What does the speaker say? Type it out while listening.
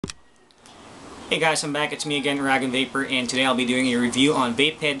Hey guys, I'm back. It's me again, Uragonvaper, and today I'll be doing a review on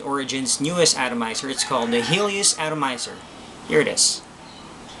Vapehead Origin's newest atomizer. It's called the Helios Atomizer. Here it is.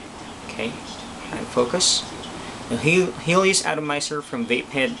 Okay, and focus. The Helios Atomizer from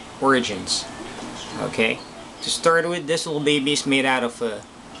Vapehead Origins. Okay, to start with, this little baby is made out of a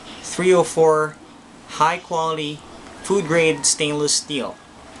 304 high quality food grade stainless steel.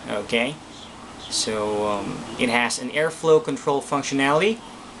 Okay, so it has an airflow control functionality.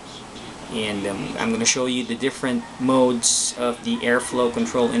 And I'm going to show you the different modes of the airflow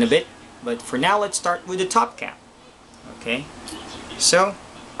control in a bit. But for now, let's start with the top cap. Okay, so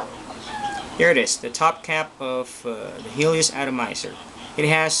here it is, the top cap of the Helios Atomizer. It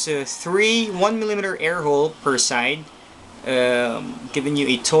has 3 1mm air hole per side, giving you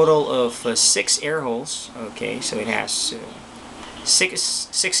a total of 6 air holes. Okay, so it has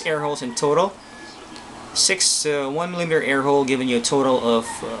six air holes in total. 6 1mm air hole, giving you a total of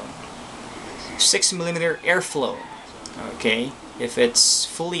 6mm airflow, okay, if it's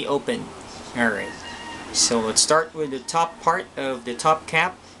fully open. Alright, so let's start with the top part of the top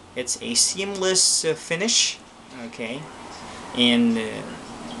cap. It's a seamless finish, okay, and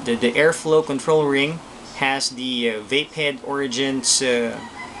the airflow control ring has the Vapehead Origins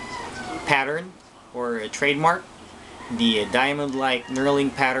pattern or trademark, the diamond-like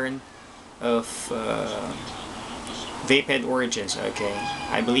knurling pattern of Vapehead Origins. Okay,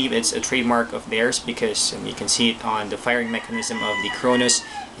 I believe it's a trademark of theirs because you can see it on the firing mechanism of the Cronus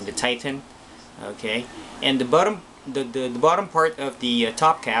and the Titan. Okay, and the bottom part of the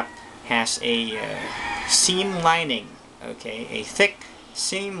top cap has a seam lining. Okay, a thick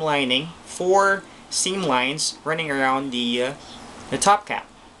seam lining, 4 seam lines running around the top cap.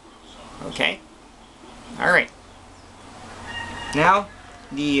 Okay, all right. Now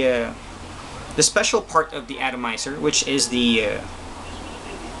the special part of the atomizer, which is the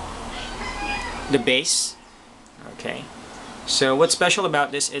base. Okay, so what's special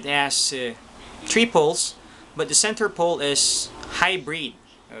about this? It has 3 poles, but the center pole is hybrid.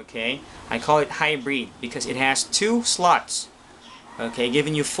 Okay, I call it hybrid because it has 2 slots. Okay,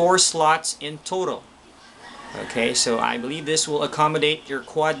 giving you 4 slots in total. Okay, so I believe this will accommodate your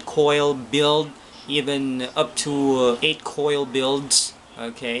quad coil build, even up to 8 coil builds.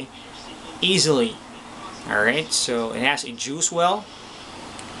 Okay, easily. Alright, so it has a juice well,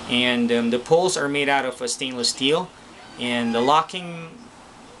 and the poles are made out of stainless steel, and the locking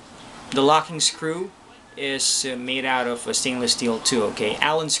screw is made out of stainless steel too. Okay,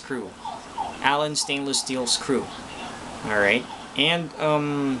 Allen screw, Allen stainless steel screw. Alright, and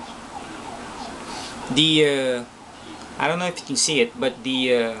I don't know if you can see it, but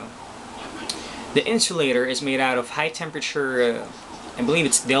the insulator is made out of high temperature, I believe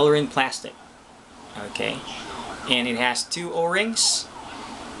it's Delrin plastic. Okay, and it has 2 O-rings,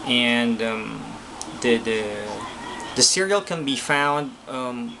 and the serial can be found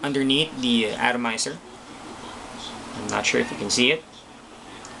underneath the atomizer. I'm not sure if you can see it.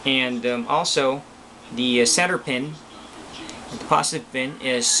 And also the center pin, the positive pin,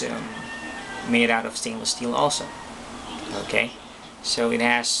 is made out of stainless steel also. Okay, so it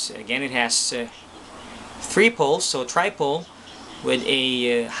has, again, it has 3 poles, so tripole, with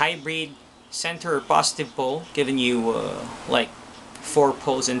a hybrid center or positive pole, giving you like 4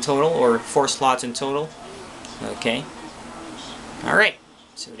 poles in total, or 4 slots in total. Okay, alright,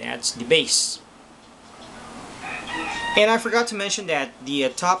 so that's the base. And I forgot to mention that the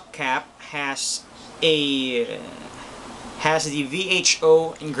top cap has the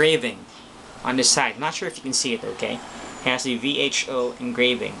VHO engraving on the side. Not sure if you can see it. Okay, has the VHO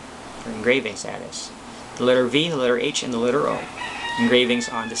engraving, or engravings, that is. The letter V, the letter H, and the letter O. Engravings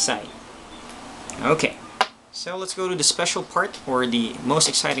on the side. Okay, so let's go to the special part, or the most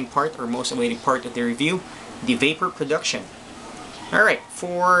exciting part, or most awaited part of the review, the vapor production. Alright,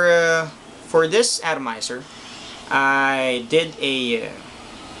 for this atomizer, I did a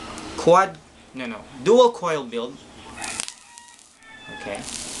dual coil build. Okay,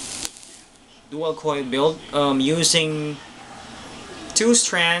 dual coil build, using 2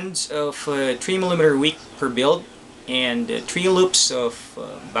 strands of 3mm wick per build, and 3 loops of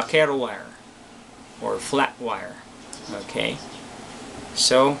vaquero wire, or flat wire. Okay,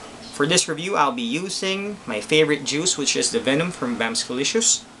 so for this review, I'll be using my favorite juice, which is the Venom from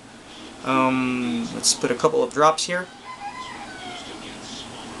Delicious. Let's put a couple of drops here.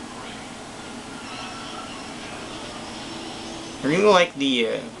 I really like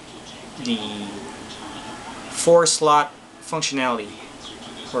the 4-slot functionality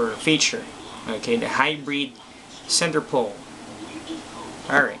or feature. Okay, the hybrid center pole.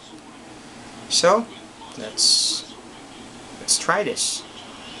 Alright, so let's try this.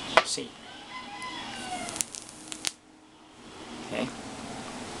 See. Okay.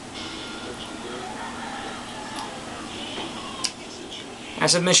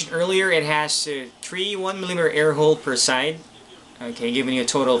 As I mentioned earlier, it has 3 1mm air hole per side. Okay, giving you a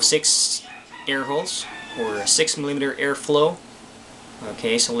total of 6 air holes or 6mm airflow.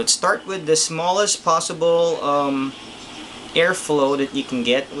 Okay, so let's start with the smallest possible airflow that you can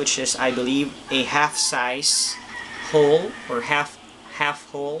get, which is, I believe, a half size hole or half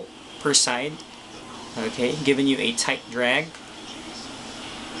hole per side. Okay, giving you a tight drag.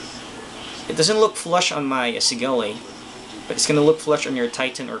 It doesn't look flush on my Sigele, but it's gonna look flush on your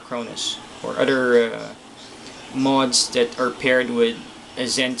Titan or Cronus or other mods that are paired with a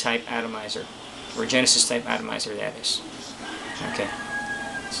Zen type atomizer or Genesis type atomizer, that is. Okay,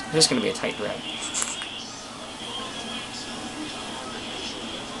 so this is gonna be a tight drag.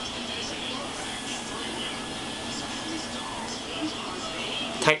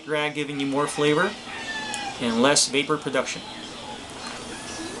 Tight drag giving you more flavor and less vapor production.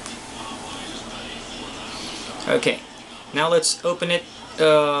 Okay, now let's open it.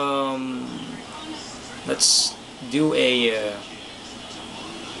 Let's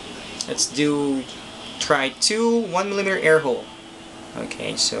try 2 1mm air hole.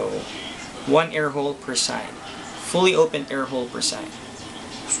 Okay, so 1 air hole per side, fully open air hole per side.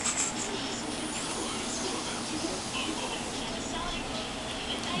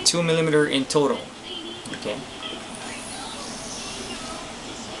 Two 2mm in total. Okay.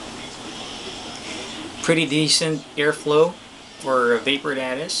 Pretty decent airflow for vapor,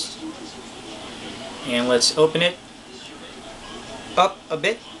 that is. And let's open it up a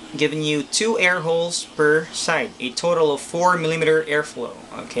bit, giving you 2 air holes per side, a total of 4mm airflow.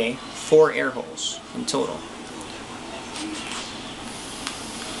 Okay, 4 air holes in total.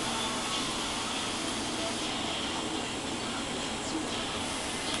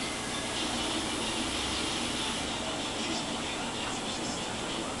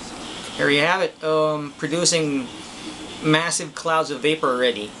 There you have it, producing massive clouds of vapor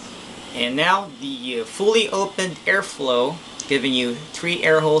already. And now the fully opened airflow, giving you 3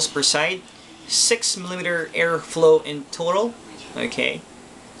 air holes per side, 6mm airflow in total. Okay,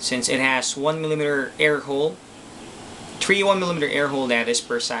 since it has 1mm air hole, 3 1mm air hole, that is,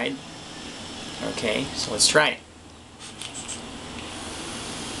 per side. Okay, so let's try it.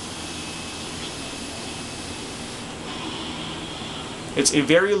 It's a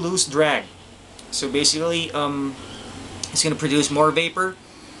very loose drag, so basically it's going to produce more vapor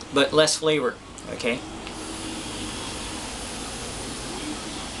but less flavor. Okay,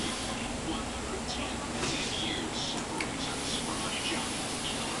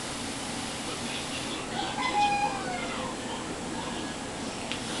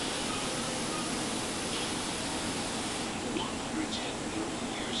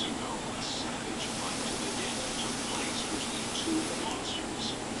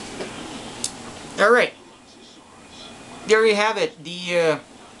 alright, there you have it, the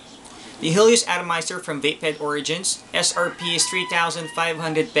Helios Atomizer from Vapehead Origins. SRP is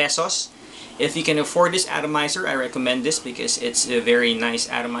 3,500 pesos. If you can afford this atomizer, I recommend this because it's a very nice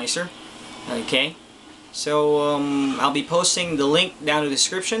atomizer. Okay, so I'll be posting the link down in the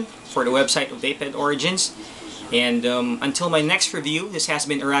description for the website of Vapehead Origins. And until my next review, this has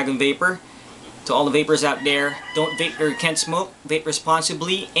been Uragonvaper. To all the vapors out there, don't vape or can't smoke, vape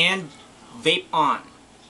responsibly, and vape on.